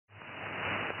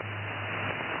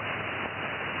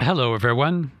Hello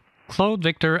everyone, Claude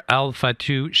Victor Alpha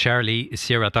 2 Charlie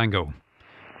Sierra Tango.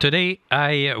 Today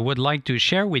I would like to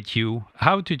share with you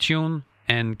how to tune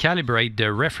and calibrate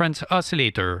the reference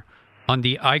oscillator on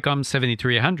the ICOM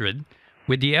 7300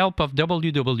 with the help of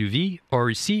WWV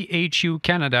or CHU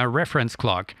Canada reference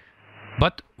clock,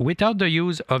 but without the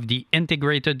use of the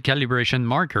integrated calibration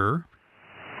marker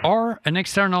or an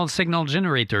external signal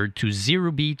generator to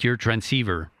zero beat your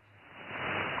transceiver.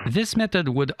 This method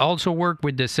would also work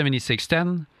with the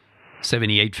 7610,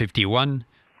 7851,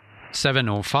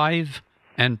 705,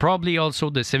 and probably also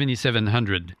the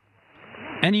 7700.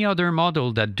 Any other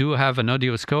model that do have an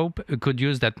audioscope could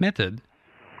use that method,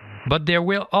 but there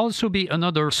will also be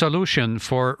another solution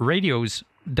for radios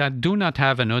that do not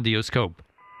have an audioscope.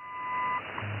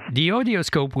 The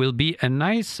audioscope will be a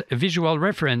nice visual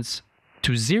reference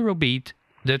to zero beat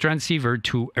the transceiver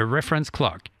to a reference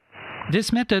clock.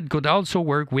 This method could also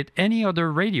work with any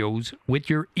other radios with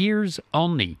your ears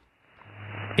only.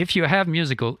 If you have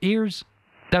musical ears,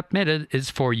 that method is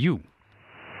for you.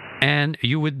 And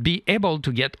you would be able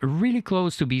to get really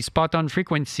close to be spot-on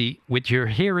frequency with your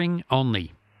hearing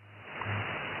only.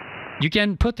 You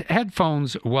can put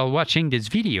headphones while watching this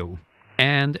video,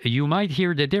 and you might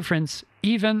hear the difference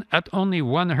even at only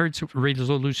 1 Hz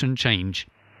resolution change.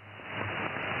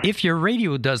 If your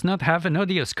radio does not have an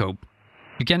audioscope,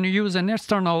 you can use an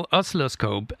external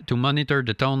oscilloscope to monitor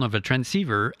the tone of a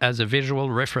transceiver as a visual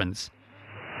reference.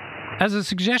 As a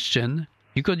suggestion,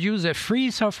 you could use a free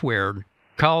software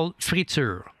called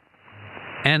Fritzur.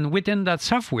 And within that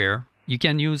software, you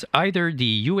can use either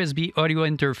the USB audio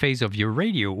interface of your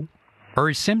radio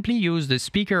or simply use the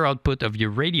speaker output of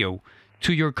your radio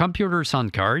to your computer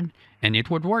sound card, and it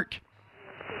would work.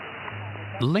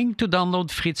 Link to download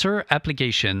Fritzur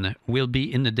application will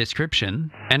be in the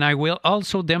description, and I will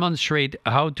also demonstrate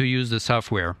how to use the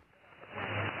software.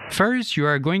 First, you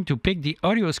are going to pick the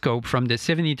audioscope from the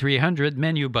 7300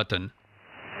 menu button.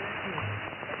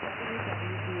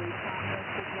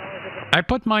 I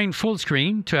put mine full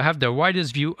screen to have the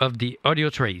widest view of the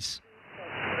audio trace.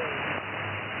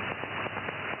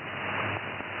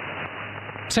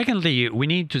 Secondly, we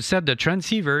need to set the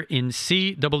transceiver in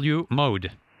CW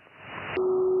mode.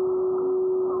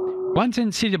 Once in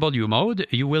CW mode,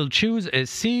 you will choose a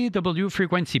CW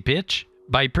frequency pitch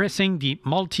by pressing the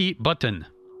multi button.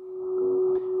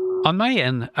 On my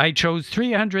end, I chose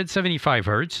 375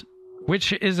 Hz,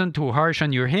 which isn't too harsh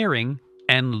on your hearing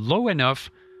and low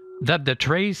enough that the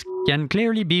trace can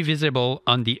clearly be visible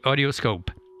on the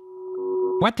audioscope.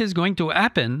 What is going to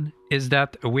happen is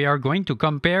that we are going to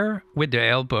compare with the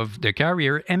help of the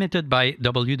carrier emitted by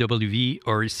WWV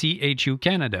or CHU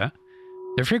Canada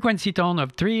the frequency tone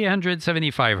of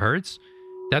 375 Hz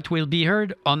that will be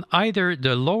heard on either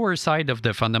the lower side of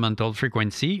the fundamental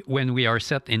frequency when we are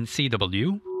set in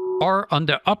CW, or on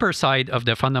the upper side of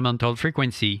the fundamental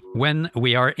frequency when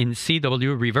we are in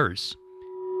CW reverse.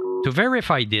 To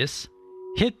verify this,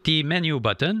 hit the menu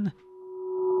button,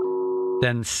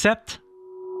 then Set,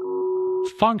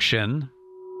 Function,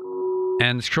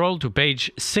 and scroll to page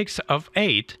 6 of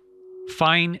 8,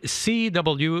 find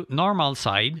CW normal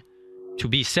side to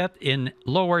be set in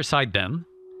lower sideband.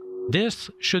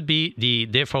 This should be the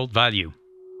default value.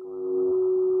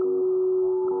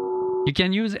 You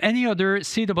can use any other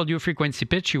CW frequency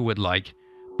pitch you would like,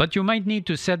 but you might need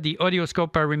to set the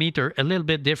audioscope parameter a little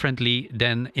bit differently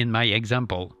than in my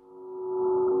example.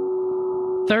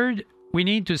 Third, we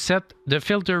need to set the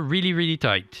filter really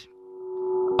tight.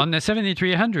 On the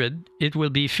 7300, it will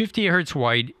be 50 Hz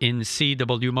wide in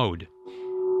CW mode.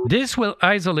 This will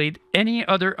isolate any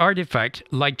other artifact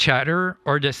like chatter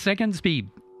or the second speed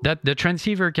that the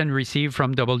transceiver can receive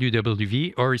from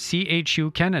WWV or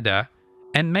CHU Canada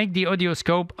and make the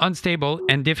audioscope unstable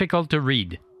and difficult to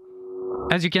read.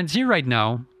 As you can see right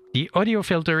now, the audio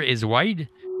filter is wide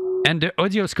and the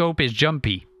audioscope is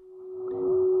jumpy.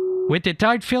 With a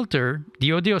tight filter,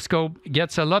 the audioscope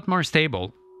gets a lot more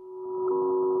stable.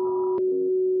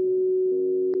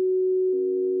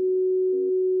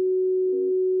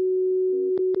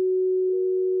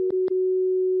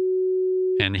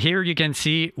 And here you can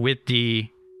see with the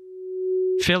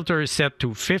filter set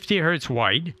to 50 Hz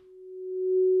wide,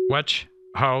 watch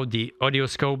how the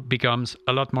audioscope becomes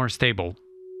a lot more stable.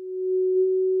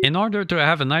 In order to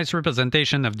have a nice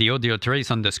representation of the audio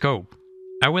trace on the scope,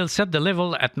 I will set the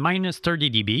level at -30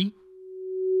 dB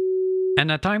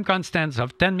and a time constant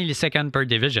of 10 milliseconds per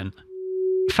division.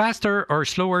 Faster or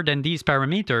slower than these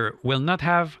parameters will not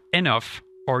have enough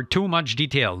or too much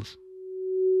details.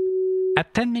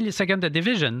 At 10 milliseconds a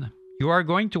division, you are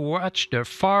going to watch the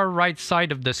far right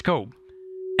side of the scope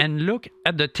and look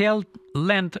at the tail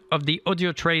length of the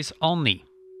audio trace only.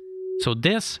 So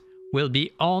this will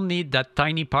be only that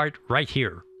tiny part right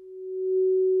here.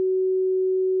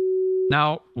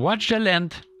 Now watch the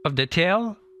length of the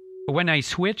tail when I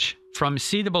switch from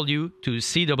CW to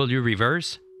CW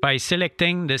reverse by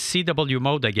selecting the CW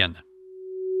mode again.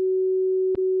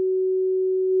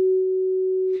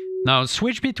 Now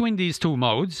switch between these two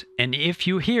modes, and if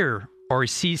you hear or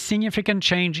see significant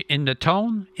change in the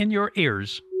tone in your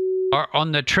ears or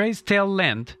on the trace tail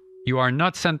length, you are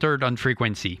not centered on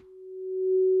frequency.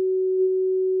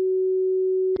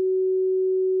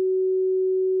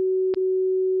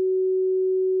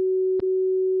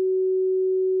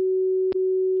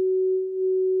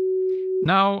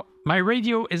 Now, my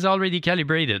radio is already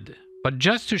calibrated, but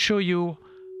just to show you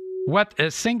what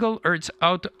a single Hertz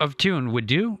out of tune would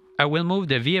do, I will move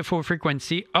the VFO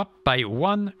frequency up by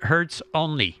 1 Hertz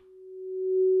only.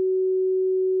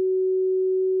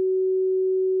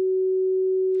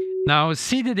 Now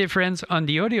see the difference on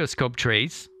the audioscope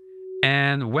trace,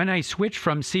 and when I switch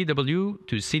from CW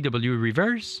to CW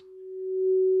reverse,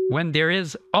 when there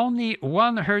is only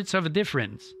 1 Hertz of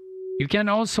difference. You can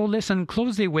also listen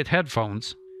closely with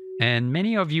headphones, and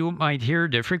many of you might hear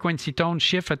the frequency tone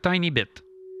shift a tiny bit.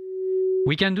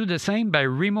 We can do the same by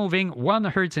removing 1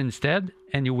 Hertz instead,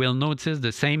 and you will notice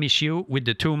the same issue with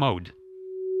the 2 mode.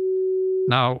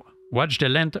 Now, watch the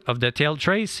length of the tail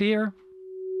trace here.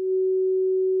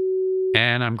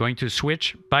 And I'm going to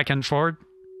switch back and forth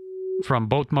from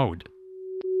both modes.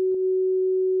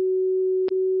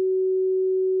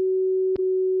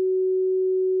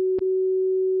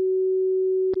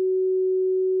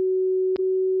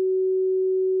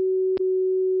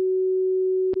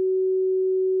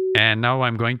 And now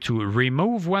I'm going to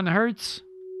remove 1 Hertz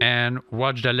and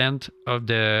watch the length of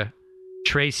the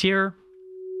trace here.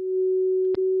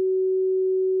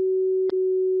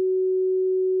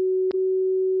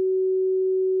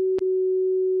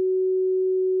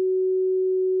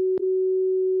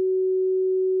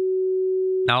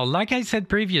 Now, like I said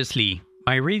previously,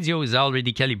 my radio is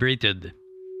already calibrated.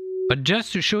 But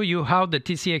just to show you how the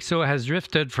TCXO has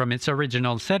drifted from its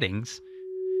original settings,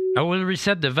 I will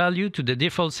reset the value to the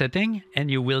default setting, and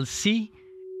you will see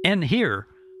and hear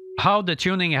how the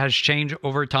tuning has changed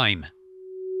over time.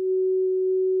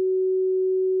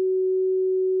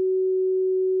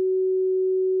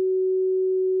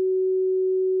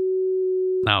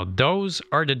 Now those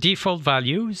are the default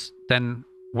values than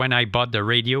when I bought the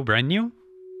radio brand new.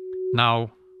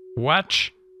 Now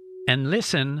watch and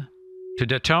listen to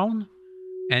the tone,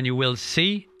 and you will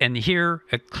see and hear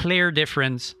a clear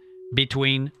difference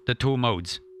between the 2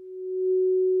 modes.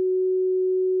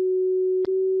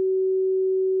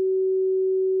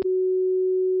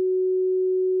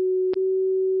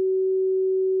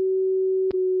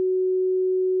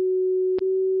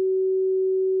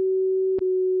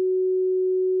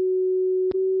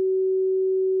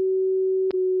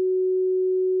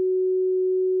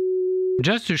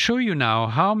 Just to show you now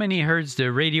how many hertz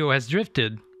the radio has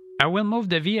drifted, I will move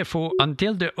the VFO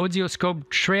until the audioscope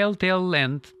trail tail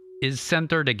length is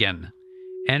centered again,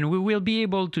 and we will be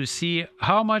able to see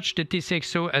how much the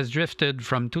TCXO has drifted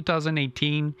from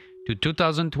 2018 to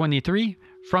 2023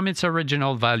 from its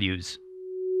original values.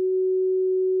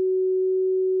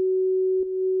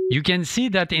 You can see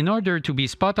that in order to be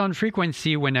spot on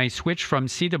frequency when I switch from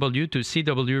CW to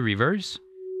CW reverse,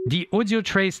 the audio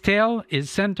trace tail is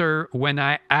centered when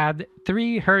I add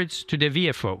 3 Hz to the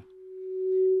VFO.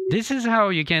 This is how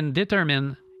you can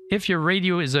determine if your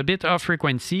radio is a bit off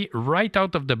frequency right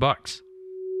out of the box.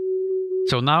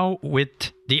 So now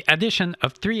with the addition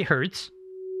of 3 Hz,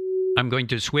 I'm going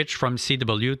to switch from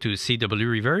CW to CW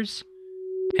reverse,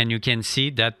 and you can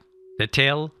see that the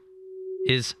tail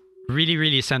is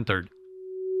really centered.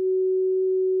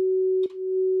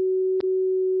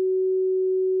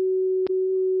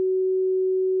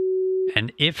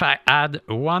 And if I add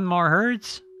 1 more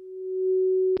Hertz,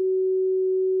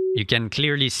 you can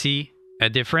clearly see a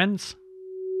difference.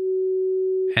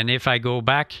 And if I go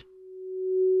back,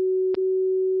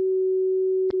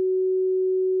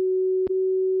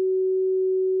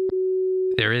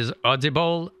 there is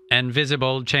audible and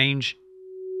visible change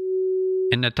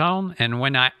in the tone. And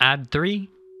when I add 3,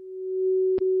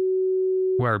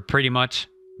 we're pretty much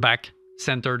back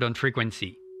centered on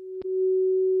frequency.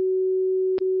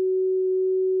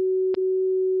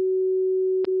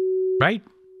 Right?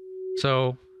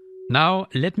 So now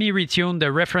let me retune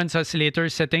the reference oscillator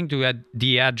setting to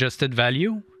the adjusted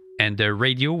value, and the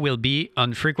radio will be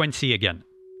on frequency again.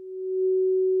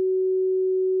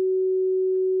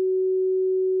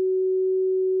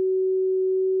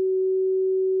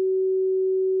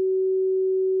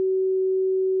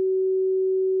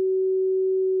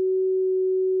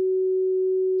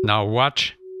 Now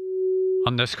watch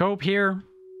on the scope here.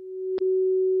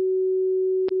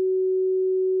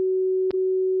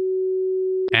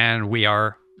 And we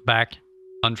are back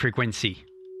on frequency.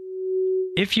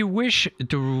 If you wish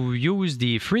to use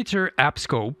the Fritzer app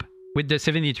scope with the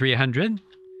 7300,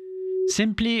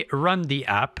 simply run the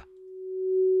app,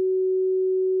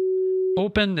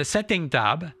 open the setting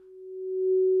tab,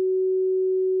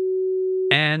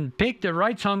 and pick the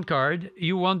right sound card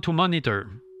you want to monitor.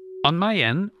 On my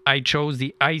end, I chose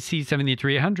the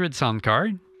IC-7300 sound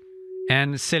card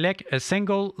and select a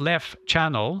single left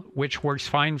channel, which works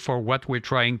fine for what we're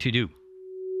trying to do.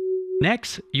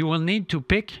 Next, you will need to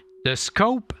pick the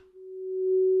scope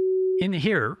in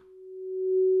here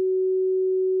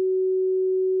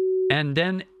and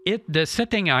then hit the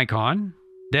setting icon,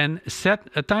 then set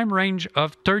a time range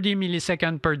of 30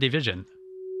 milliseconds per division.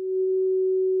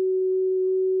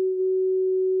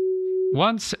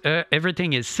 Once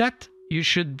everything is set, you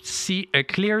should see a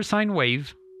clear sine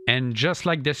wave, and just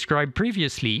like described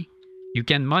previously, you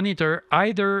can monitor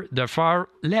either the far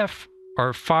left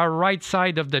or far right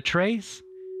side of the trace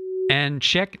and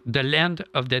check the length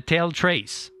of the tail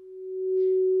trace.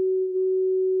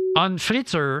 On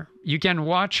Fritzer, you can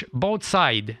watch both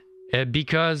sides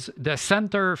because the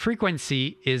center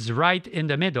frequency is right in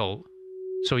the middle.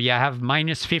 So you have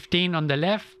 -15 on the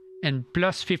left and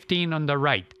 +15 on the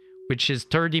right, which is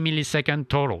 30 milliseconds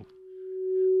total.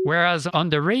 Whereas on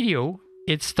the radio,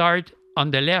 it starts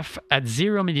on the left at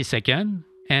 0 millisecond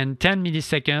and 10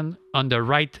 milliseconds on the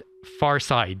right far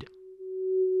side.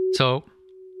 So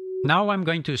now I'm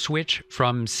going to switch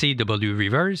from CW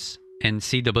reverse and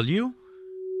CW,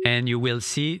 and you will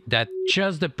see that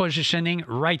just the positioning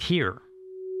right here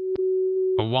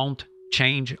won't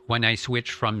change when I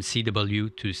switch from CW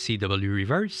to CW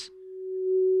reverse.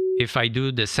 If I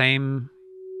do the same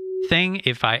thing,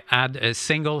 if I add a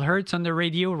single hertz on the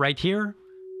radio right here,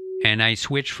 and I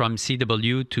switch from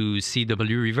CW to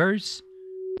CW reverse,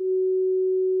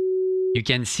 you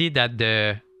can see that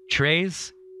the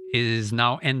trace is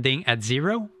now ending at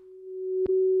 0,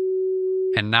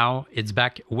 and now it's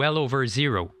back well over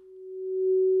 0.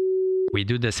 We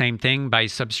do the same thing by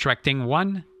subtracting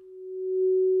 1,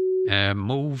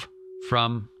 move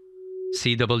from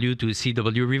CW to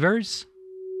CW reverse,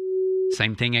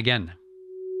 same thing again.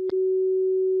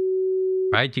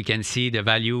 Right, you can see the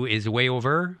value is way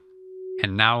over,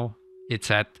 and now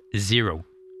it's at 0.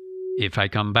 If I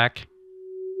come back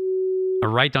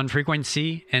right on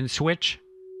frequency and switch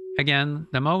again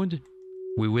the mode,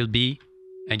 we will be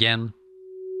again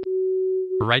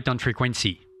right on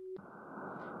frequency.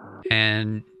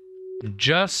 And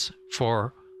just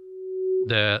for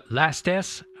the last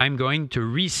test, I'm going to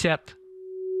reset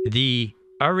the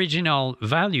original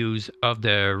values of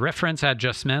the reference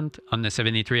adjustment on the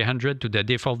 7300 to the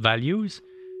default values,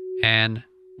 and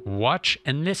watch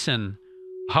and listen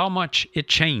how much it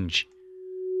changed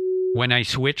when I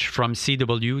switch from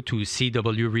CW to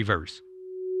CW reverse.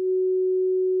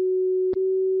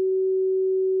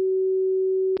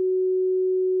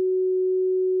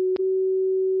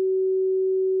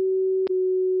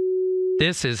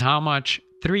 This is how much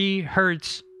 3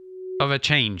 hertz of a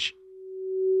change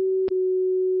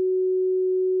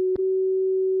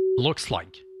looks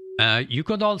like. You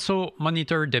could also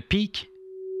monitor the peak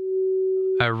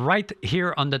right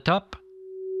here on the top,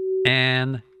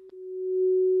 and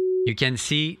you can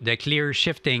see the clear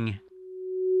shifting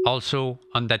also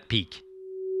on that peak.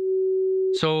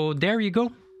 So there you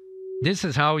go. This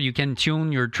is how you can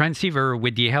tune your transceiver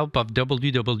with the help of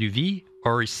WWV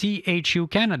or CHU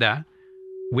Canada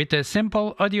with a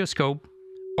simple audioscope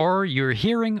or your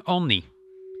hearing only.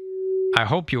 I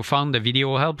hope you found the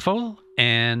video helpful,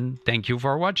 and thank you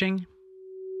for watching.